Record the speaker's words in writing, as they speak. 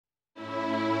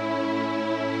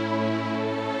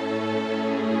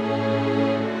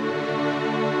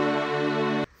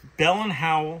Bell &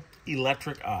 Howell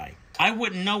Electric Eye. I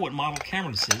wouldn't know what model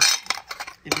camera this is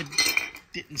if it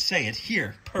didn't say it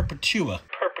here. Perpetua.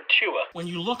 Perpetua. When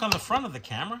you look on the front of the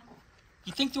camera,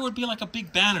 you think there would be like a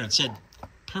big banner that said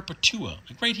Perpetua.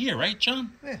 Like right here, right,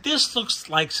 John? Yeah. This looks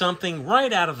like something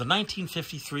right out of the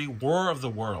 1953 War of the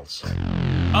Worlds.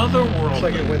 Otherworldly. It's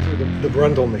like it went through the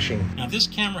Brundle machine. Now, this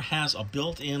camera has a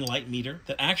built-in light meter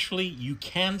that actually you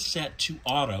can set to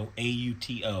auto,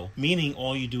 A-U-T-O, meaning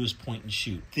all you do is point and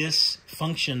shoot. This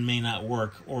function may not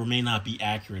work or may not be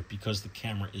accurate because the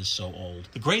camera is so old.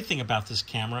 The great thing about this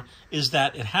camera is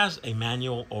that it has a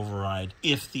manual override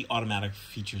if the automatic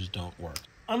features don't work.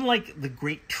 Unlike the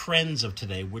great trends of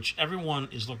today, which everyone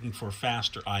is looking for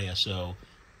faster ISO,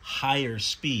 higher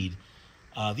speed,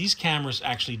 these cameras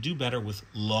actually do better with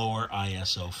lower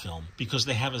ISO film because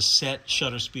they have a set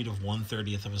shutter speed of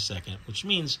 1/30th of a second, which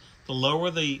means the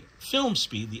lower the film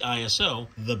speed, the ISO,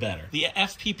 the better. The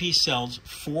FPP sells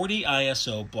 40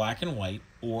 ISO black and white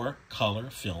or color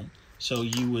film. So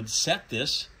you would set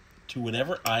this to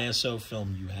whatever ISO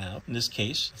film you have. In this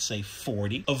case, let's say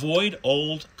 40. Avoid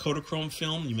old Kodachrome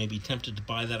film. You may be tempted to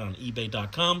buy that on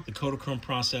eBay.com. The Kodachrome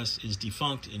process is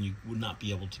defunct and you would not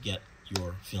be able to get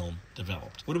your film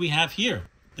developed. What do we have here?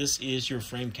 This is your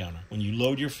frame counter. When you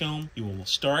load your film, you will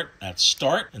start at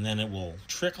start and then it will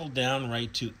trickle down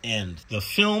right to end. The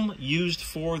film used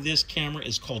for this camera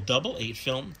is called double 8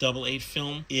 film. Double 8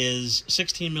 film is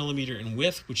 16 millimeter in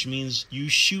width, which means you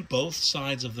shoot both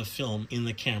sides of the film in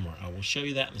the camera. I will show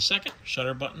you that in a second.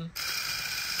 Shutter button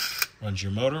runs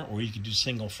your motor, or you can do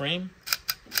single frame.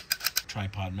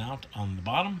 Tripod mount on the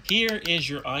bottom. Here is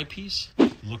your eyepiece.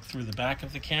 Look through the back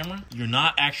of the camera. You're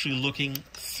not actually looking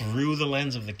through the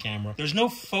lens of the camera. There's no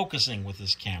focusing with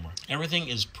this camera. Everything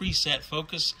is preset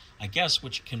focus, I guess,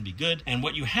 which can be good. And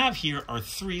what you have here are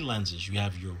 3 lenses. You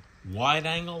have your wide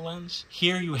angle lens.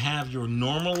 Here you have your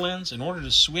normal lens. In order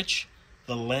to switch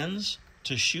the lens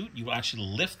to shoot, you actually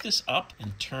lift this up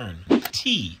and turn.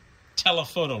 T,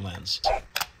 telephoto lens.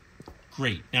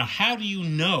 Great. Now, how do you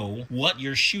know what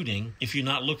you're shooting if you're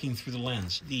not looking through the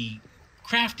lens? The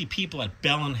crafty people at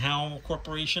Bell & Howell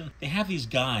Corporation, they have these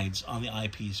guides on the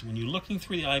eyepiece. When you're looking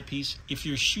through the eyepiece, if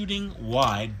you're shooting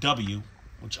wide, W,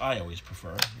 which I always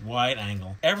prefer, wide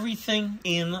angle, everything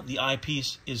in the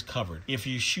eyepiece is covered. If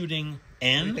you're shooting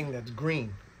N... Everything that's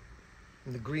green.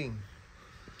 In the green.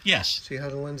 Yes. See how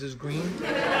the lens is green?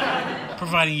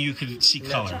 Providing you could see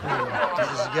color.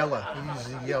 This is yellow. This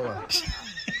is yellow.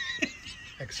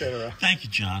 Etc. Thank you,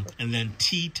 John. And then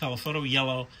T, telephoto,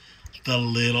 yellow, the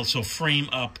little, so frame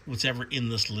up whatever in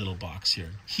this little box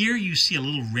here. Here you see a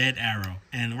little red arrow,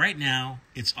 and right now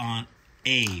it's on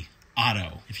A,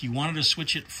 auto. If you wanted to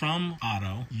switch it from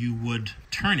auto, you would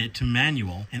turn it to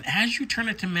manual. And as you turn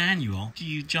it to manual,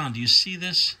 John, do you see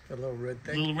this? The little red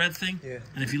thing? Little red thing? Yeah.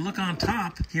 And if you look on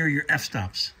top, here are your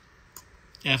f-stops.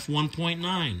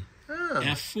 F1.9.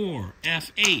 F4,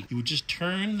 F8. You would just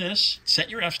turn this, set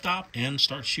your f-stop, and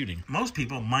start shooting. Most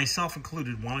people, myself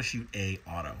included, want to shoot A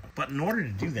auto. But in order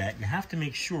to do that, you have to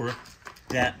make sure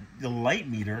that the light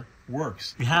meter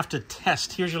works. You have to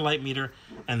test. Here's your light meter,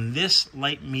 and this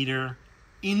light meter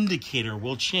indicator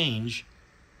will change.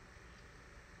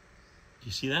 Do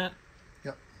you see that?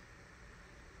 Yep.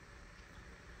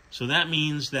 So that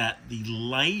means that the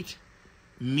light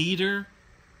meter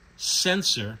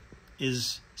sensor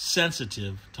is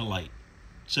sensitive to light.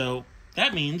 So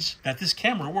that means that this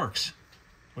camera works,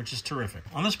 which is terrific.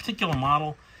 On this particular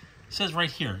model, it says right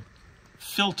here,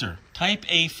 filter, type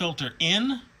A filter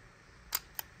in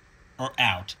or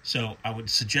out. So I would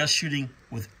suggest shooting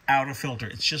without a filter.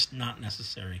 It's just not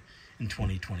necessary in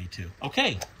 2022.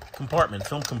 Okay, compartment,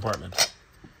 film compartment.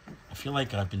 I feel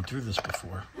like I've been through this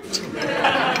before.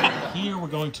 Here we're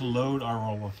going to load our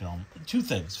roll of film. 2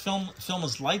 things. Film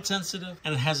is light sensitive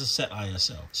and it has a set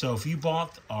ISO. So if you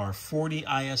bought our 40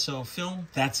 ISO film,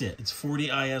 that's it. It's 40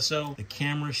 ISO. The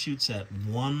camera shoots at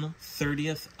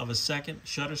 1/30th of a second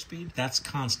shutter speed. That's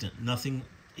constant. Nothing,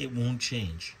 it won't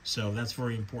change. So that's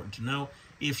very important to know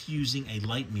if using a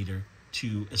light meter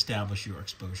to establish your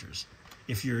exposures.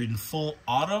 If you're in full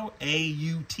auto,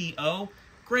 A-U-T-O,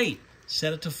 great.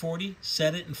 Set it to 40,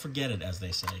 set it and forget it, as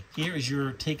they say. Here is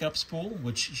your take-up spool,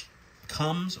 which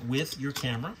comes with your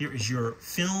camera. Here is your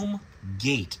film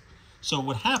gate. So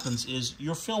what happens is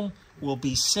your film will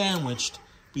be sandwiched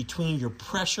between your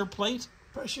pressure plate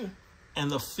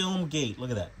and the film gate.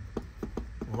 Look at that.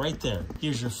 Right there.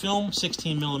 Here's your film,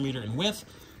 16 millimeter in width.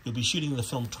 You'll be shooting the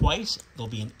film twice. There'll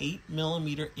be an 8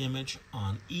 millimeter image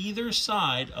on either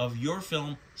side of your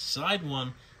film, side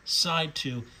 1, side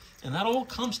 2. And that all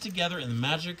comes together in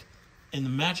the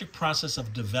magic process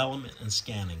of development and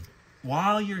scanning.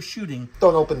 while you're shooting,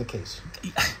 Don't open the case.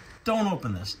 don't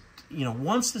open this. You know,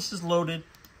 once this is loaded,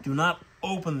 do not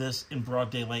open this in broad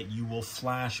daylight. You will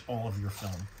flash all of your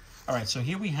film. All right, so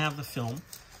here we have the film.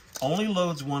 Only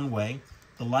loads one way.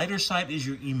 The lighter side is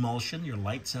your emulsion, your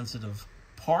light-sensitive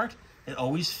part. It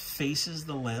always faces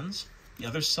the lens. The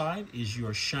other side is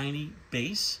your shiny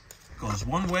base. Goes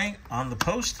one way on the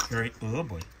post. Oh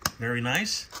boy, very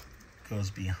nice. Goes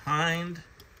behind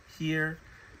here.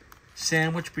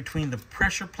 Sandwiched between the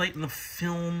pressure plate and the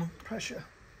film Pressure.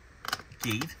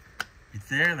 gate. Right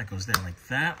there, that goes there like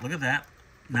that. Look at that.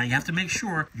 Now you have to make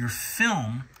sure your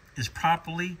film is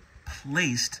properly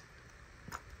placed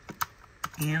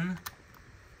in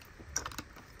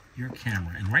your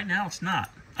camera. And right now it's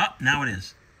not. Oh, now it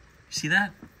is. You see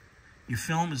that? Your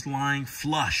film is lying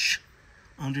flush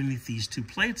underneath these two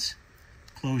plates.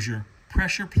 Close your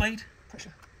pressure plate.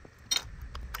 Pressure.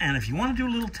 And if you want to do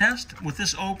a little test with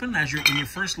this open when you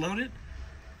first load it,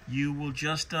 you will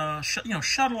just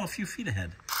shuttle a few feet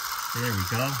ahead. There we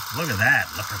go. Look at that.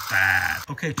 Look at that.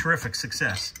 Okay, terrific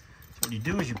success. So what you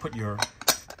do is you put your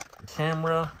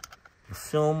camera, your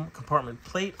film compartment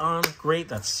plate on. Great,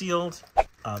 that's sealed.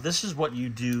 This is what you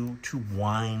do to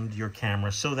wind your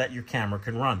camera so that your camera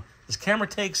can run. This camera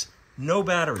takes no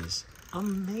batteries.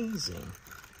 Amazing.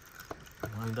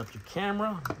 Wind up your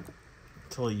camera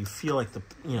until you feel like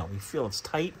you feel it's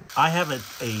tight. I have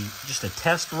just a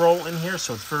test roll in here,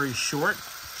 so it's very short.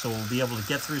 So we'll be able to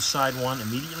get through side one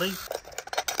immediately.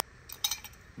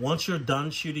 Once you're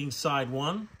done shooting side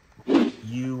one,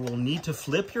 you will need to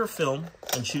flip your film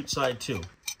and shoot side two.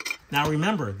 Now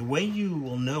remember, the way you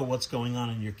will know what's going on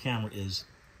in your camera is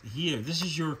here. This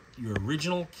is your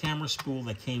original camera spool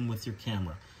that came with your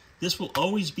camera. This will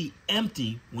always be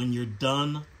empty when you're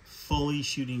done fully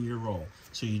shooting your roll.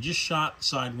 So you just shot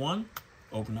side one,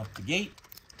 open up the gate,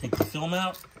 take the film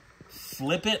out,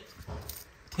 flip it,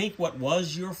 take what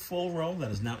was your full roll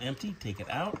that is now empty, take it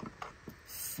out,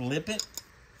 flip it.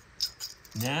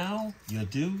 Now you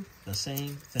do the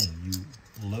same thing.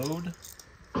 You load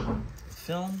the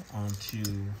film onto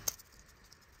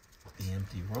the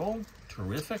empty roll.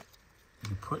 Terrific.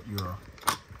 You put your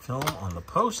film on the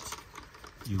post.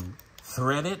 You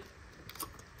thread it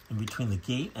in between the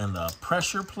gate and the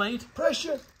pressure plate.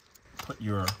 Pressure. Put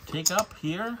your take up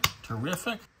here.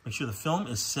 Terrific. Make sure the film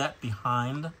is set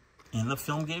behind in the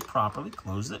film gate properly.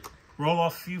 Close it. Roll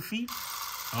off a few feet.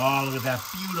 Oh, look at that.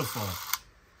 Beautiful.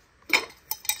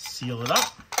 Seal it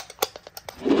up.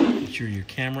 Make sure your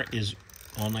camera is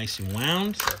all nice and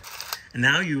wound. And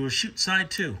now you will shoot side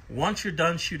two. Once you're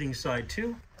done shooting side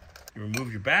two, you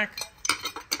remove your back.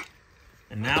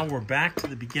 And now we're back to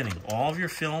the beginning. All of your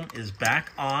film is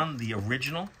back on the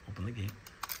original, open the gate,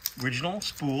 original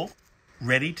spool,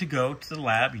 ready to go to the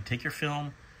lab. You take your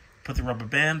film, put the rubber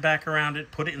band back around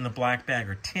it, put it in the black bag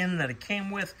or tin that it came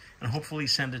with, and hopefully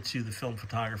send it to the film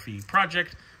photography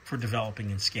project for developing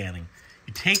and scanning.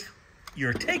 You take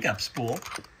your take-up spool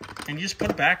and you just put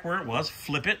it back where it was,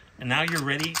 flip it, and now you're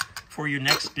ready for your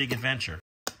next big adventure.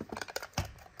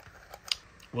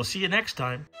 We'll see you next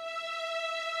time.